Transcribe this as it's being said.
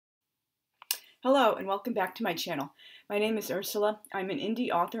Hello and welcome back to my channel. My name is Ursula. I'm an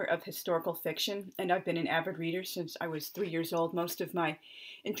indie author of historical fiction and I've been an avid reader since I was 3 years old. Most of my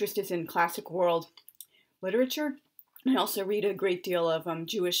interest is in classic world literature. I also read a great deal of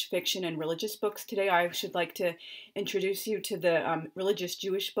Jewish fiction and religious books. Today I should like to introduce you to the religious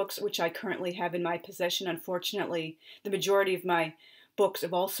Jewish books which I currently have in my possession. Unfortunately, the majority of my books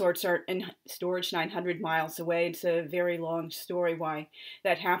of all sorts are in storage 900 miles away. It's a very long story why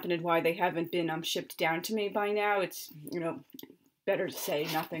that happened and why they haven't been shipped down to me by now. It's, better to say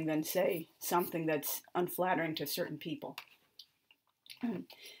nothing than say something that's unflattering to certain people. And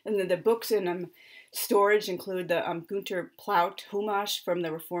then the books in storage include the Gunter Plaut Humash from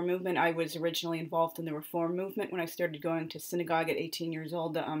the Reform Movement. I was originally involved in the Reform Movement when I started going to synagogue at 18 years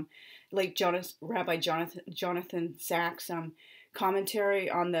old. The late Rabbi Jonathan Sachs commentary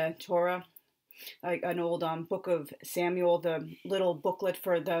on the Torah, like an old book of Samuel, the little booklet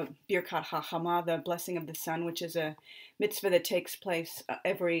for the Birkat HaHama, the Blessing of the Sun, which is a mitzvah that takes place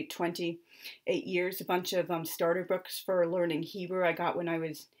every 28 years. A bunch of starter books for learning Hebrew I got when I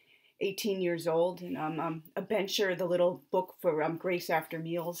was 18 years old, and a bencher, the little book for Grace After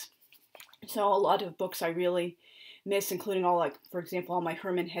Meals. So a lot of books I really miss, including all, like, for example, all my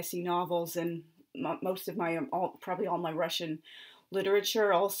Hermann Hesse novels and most of my, probably all my Russian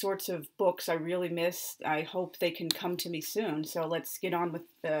literature, all sorts of books I really miss. I hope they can come to me soon. So let's get on with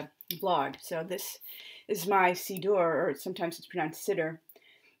the vlog. So this is my Siddur, or sometimes it's pronounced Siddur.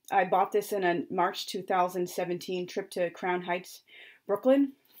 I bought this in a March 2017 trip to Crown Heights,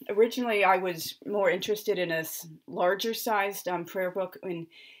 Brooklyn. Originally, I was more interested in a larger sized prayer book in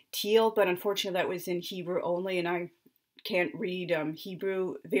teal, but unfortunately that was in Hebrew only, and I can't read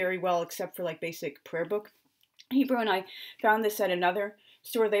Hebrew very well except for like basic prayer book Hebrew, and I found this at another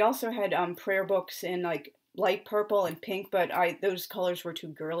store. They also had prayer books in like light purple and pink, but those colors were too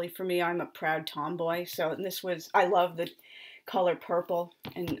girly for me. I'm a proud tomboy, so and this was, I love the color purple,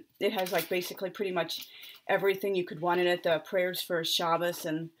 and it has like basically pretty much everything you could want in it. The prayers for Shabbos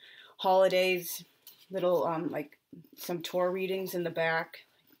and holidays, little like some Torah readings in the back,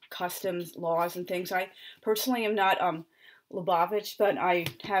 customs, laws, and things. I personally am not Lubavitch, but I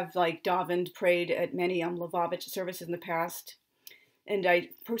have like davened, prayed at many Lubavitch services in the past, and I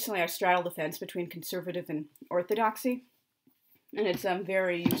straddle the fence between conservative and orthodoxy, and it's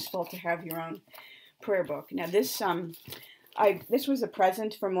very useful to have your own prayer book. Now this this was a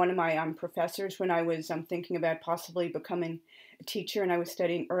present from one of my professors when I was thinking about possibly becoming a teacher, and I was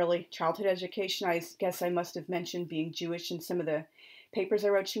studying early childhood education. I guess I must have mentioned being Jewish in some of the papers I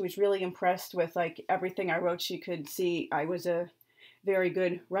wrote. She was really impressed with like everything I wrote. She could see I was a very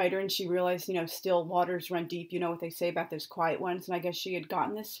good writer, and she realized, still waters run deep. You know what they say about those quiet ones, and I guess she had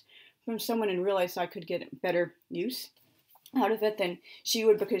gotten this from someone and realized I could get better use out of it than she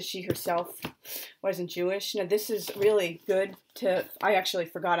would, because she herself wasn't Jewish. Now this is really good I actually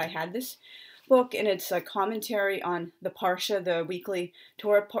forgot I had this book, and it's a commentary on the Parsha, the weekly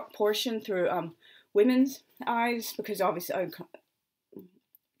Torah portion, through women's eyes, because obviously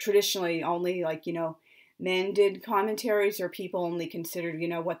traditionally only men did commentaries, or people only considered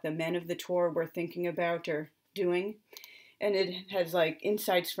what the men of the Torah were thinking about or doing, and it has like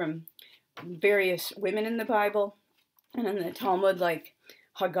insights from various women in the Bible and in the Talmud, like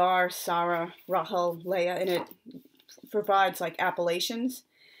Hagar, Sarah, Rachel, Leah, and it provides like appellations.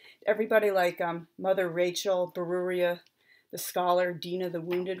 Everybody like Mother Rachel, Beruria, the scholar, Dinah, the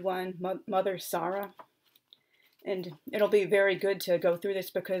wounded one, Mother Sarah. And it'll be very good to go through this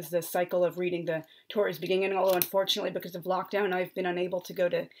because the cycle of reading the Torah is beginning, although unfortunately because of lockdown I've been unable to go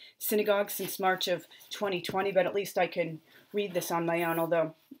to synagogue since March of 2020, but at least I can read this on my own,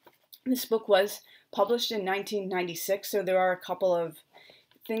 although this book was published in 1996, so there are a couple of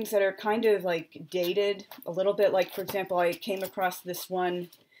things that are kind of like dated a little bit. Like, for example, I came across this one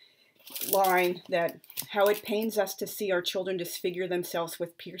line that how it pains us to see our children disfigure themselves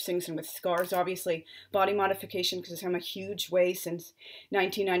with piercings and with scars. Obviously body modification, because it's come a huge way since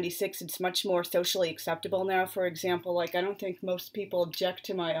 1996. It's much more socially acceptable now. For example, like I don't think most people object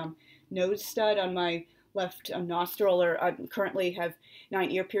to my nose stud on my left nostril, or I currently have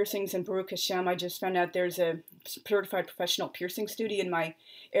 9 ear piercings, and Baruch Hashem, I just found out there's a certified professional piercing studio in my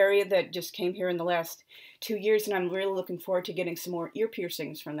area that just came here in the last 2 years, and I'm really looking forward to getting some more ear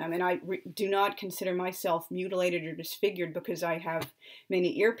piercings from them. And I do not consider myself mutilated or disfigured because I have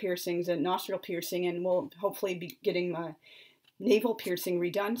many ear piercings and nostril piercing, and will hopefully be getting my navel piercing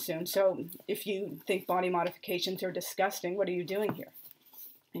redone soon. So if you think body modifications are disgusting, what are you doing here?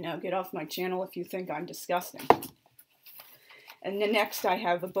 Get off my channel if you think I'm disgusting. And then next I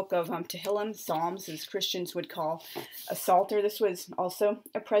have a book of Tehillim, Psalms, as Christians would call a Psalter. This was also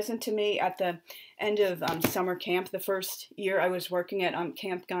a present to me at the end of summer camp. The first year I was working at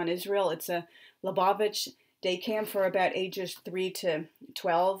Camp Gan Israel. It's a Lubavitch day camp for about ages 3 to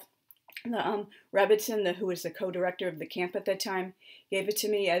 12. The Rebbitzin, who was the co-director of the camp at that time, gave it to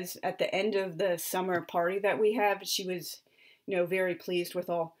me as at the end of the summer party that we have. She was, very pleased with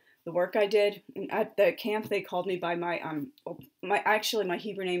all the work I did. And at the camp, they called me by my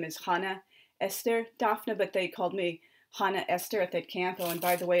Hebrew name is Hannah Esther Daphne, but they called me Hannah Esther at that camp. Oh, and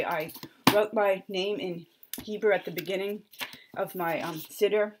by the way, I wrote my name in Hebrew at the beginning of my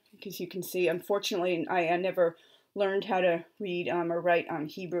siddur, because you can see, unfortunately, I never learned how to read or write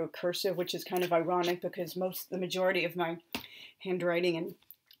Hebrew cursive, which is kind of ironic because the majority of my handwriting in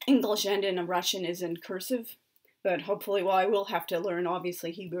English and in Russian is in cursive. But hopefully, I will have to learn,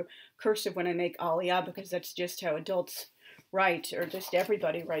 obviously, Hebrew cursive when I make Aliyah, because that's just how adults write, or just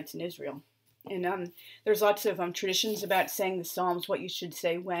everybody writes in Israel. And there's lots of traditions about saying the Psalms, what you should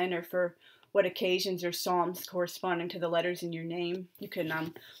say when, or for what occasions, or Psalms corresponding to the letters in your name. You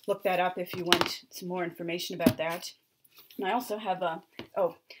can look that up if you want some more information about that. And I also have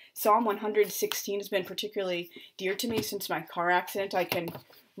Psalm 116 has been particularly dear to me since my car accident. I can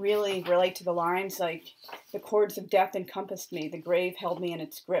really relate to the lines like, the cords of death encompassed me, the grave held me in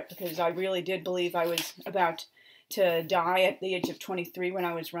its grip, because I really did believe I was about to die at the age of 23 when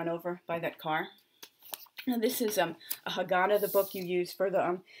I was run over by that car. Now this is a Haggadah, the book you use for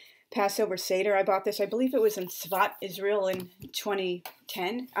the Passover Seder. I bought this, I believe it was in Svat, Israel in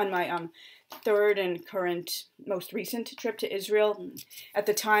 2010 on my third and current most recent trip to Israel. At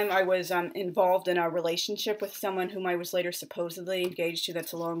the time I was involved in a relationship with someone whom I was later supposedly engaged to.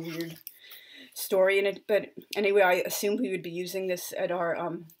 That's a long weird story in it, but anyway, I assumed we would be using this at our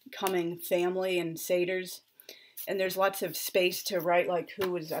coming family and Seders, and there's lots of space to write like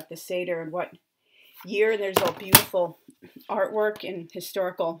who was at the Seder and what year, and there's all beautiful artwork and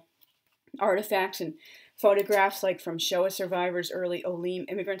historical artifacts and photographs like from Shoah survivors, early Olim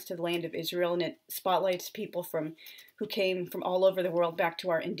immigrants to the land of Israel, and it spotlights people who came from all over the world back to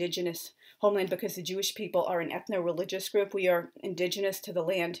our indigenous homeland, because the Jewish people are an ethno-religious group. We are indigenous to the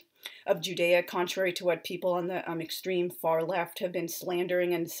land of Judea, contrary to what people on the extreme far left have been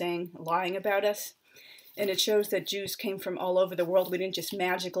slandering and lying about us. And it shows that Jews came from all over the world. We didn't just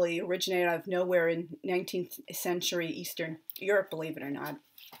magically originate out of nowhere in 19th century Eastern Europe, believe it or not.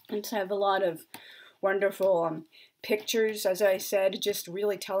 And so I have a lot of wonderful pictures, as I said, just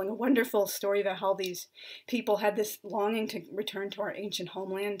really telling a wonderful story about how these people had this longing to return to our ancient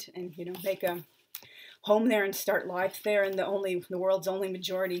homeland and, make a home there and start life there in the world's only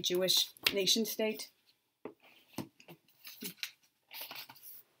majority Jewish nation state.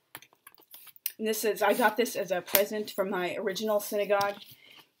 And I got this as a present from my original synagogue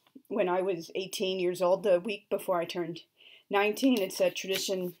when I was 18 years old, the week before I turned 19. It's a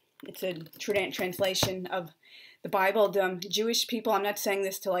translation of the Bible. The Jewish people, I'm not saying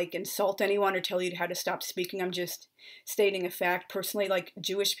this to insult anyone or tell you how to stop speaking. I'm just stating a fact. Personally,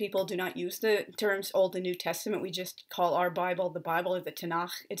 Jewish people do not use the terms Old and New Testament. We just call our Bible the Bible, or the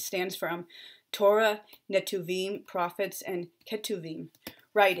Tanakh. It stands for Torah, Netuvim, prophets, and Ketuvim,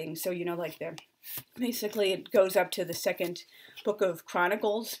 writing. So, basically it goes up to the second book of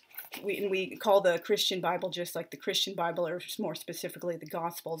Chronicles. We call the Christian Bible just like the Christian Bible, or more specifically the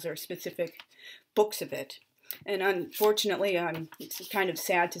Gospels, or specific books of it. And unfortunately, it's kind of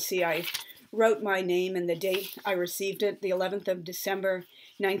sad to see I wrote my name and the date I received it, the 11th of December,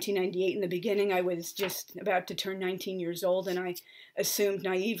 1998. In the beginning, I was just about to turn 19 years old, and I assumed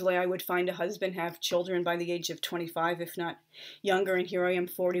naively I would find a husband, have children by the age of 25, if not younger. And here I am,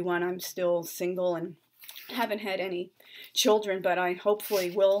 41. I'm still single and haven't had any children, but I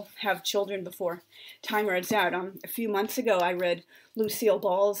hopefully will have children before time runs out. A few months ago, I read Lucille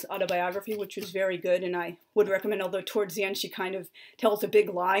Ball's autobiography, which was very good, and I would recommend, although towards the end she kind of tells a big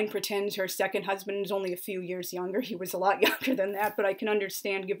lie and pretends her second husband is only a few years younger. He was a lot younger than that, but I can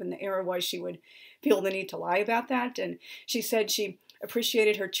understand, given the era, why she would feel the need to lie about that. And she said she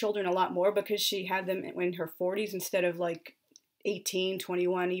appreciated her children a lot more because she had them in her 40s instead of 18,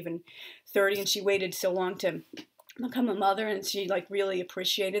 21, even 30, and she waited so long to become a mother, and she really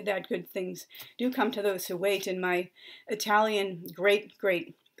appreciated that. Good things do come to those who wait. And my Italian great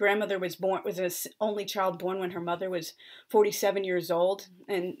grandmother was an only child born when her mother was 47 years old,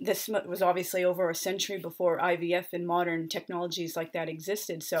 and this was obviously over a century before IVF and modern technologies like that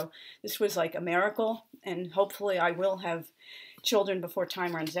existed. So this was like a miracle, and hopefully I will have children before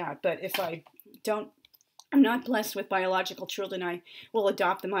time runs out. But if I don't I'm not blessed with biological children. I will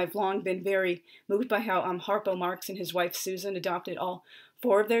adopt them. I've long been very moved by how Harpo Marx and his wife Susan adopted all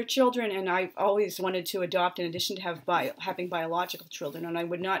four of their children, and I've always wanted to adopt in addition to having biological children, and I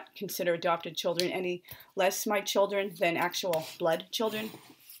would not consider adopted children any less my children than actual blood children.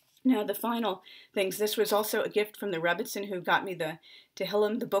 Now, the final things. This was also a gift from the Rebbitzin, who got me the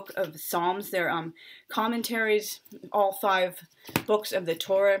Tehillim, the book of Psalms. They're commentaries, all 5 books of the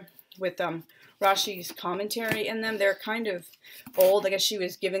Torah with Rashi's commentary in them. They're kind of old. I guess she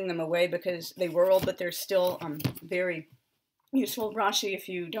was giving them away because they were old, but they're still very useful. Rashi, if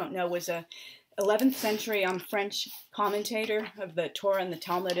you don't know, was a 11th century French commentator of the Torah and the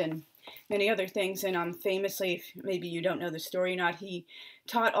Talmud and many other things. And famously, if maybe you don't know the story or not, he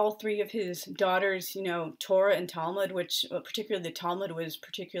taught all 3 of his daughters, Torah and Talmud, which particularly the Talmud was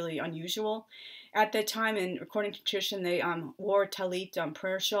particularly unusual at that time. And according to tradition, they wore talit,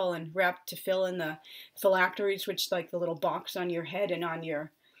 prayer shawl, and wrapped tefillin in the phylacteries, which like the little box on your head and on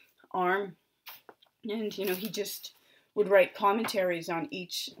your arm. And he just would write commentaries on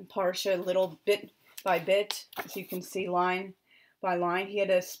each parsha, little bit by bit, as you can see, line by line. He had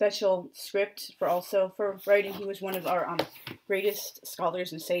a special script for writing. He was one of our greatest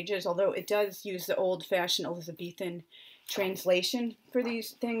scholars and sages, although it does use the old-fashioned Elizabethan translation for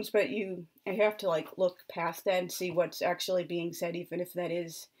these things, but you have to look past that and see what's actually being said, even if that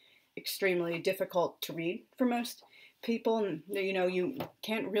is extremely difficult to read for most people. And you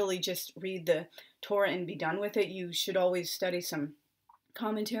can't really just read the Torah and be done with it. You should always study some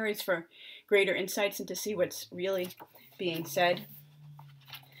commentaries for greater insights and to see what's really being said.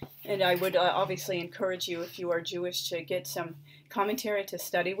 And I would obviously encourage you, if you are Jewish, to get some commentary to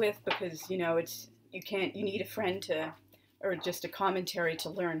study with, because you need a friend or just a commentary to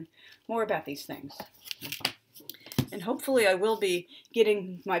learn more about these things. And hopefully I will be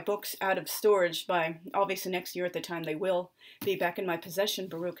getting my books out of storage by, obviously, next year at the time they will be back in my possession,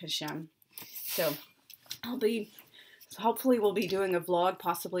 Baruch Hashem. So hopefully we'll be doing a vlog,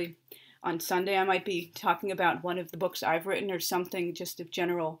 possibly on Sunday. I might be talking about one of the books I've written or something, just of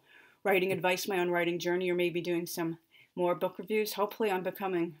general writing advice, my own writing journey, or maybe doing some more book reviews. Hopefully I'm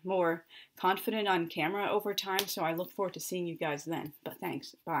becoming more confident on camera over time, so I look forward to seeing you guys then. But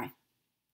thanks. Bye.